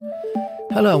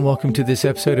Hello and welcome to this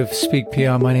episode of Speak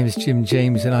PR. My name is Jim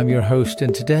James and I'm your host.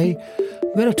 And today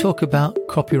we're going to talk about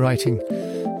copywriting,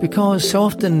 because so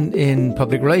often in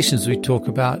public relations we talk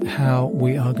about how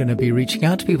we are going to be reaching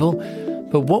out to people,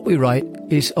 but what we write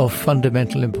is of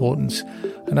fundamental importance.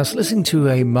 And I was listening to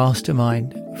a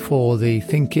mastermind for the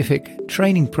Thinkific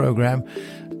training program,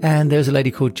 and there's a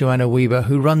lady called Joanna Weber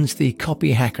who runs the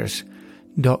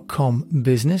copyhackers.com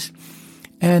business.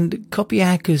 And Copy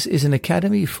Hackers is an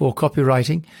academy for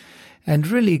copywriting and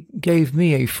really gave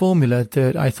me a formula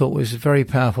that I thought was very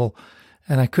powerful,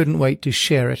 and I couldn't wait to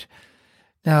share it.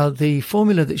 Now, the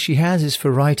formula that she has is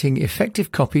for writing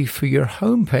effective copy for your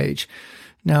homepage.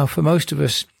 Now, for most of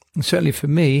us, and certainly for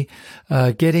me,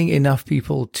 getting enough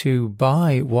people to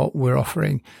buy what we're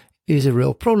offering is a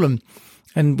real problem.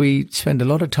 And we spend a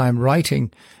lot of time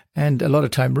writing and a lot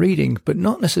of time reading, but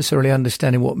not necessarily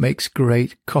understanding what makes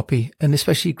great copy, and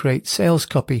especially great sales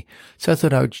copy. So I thought I would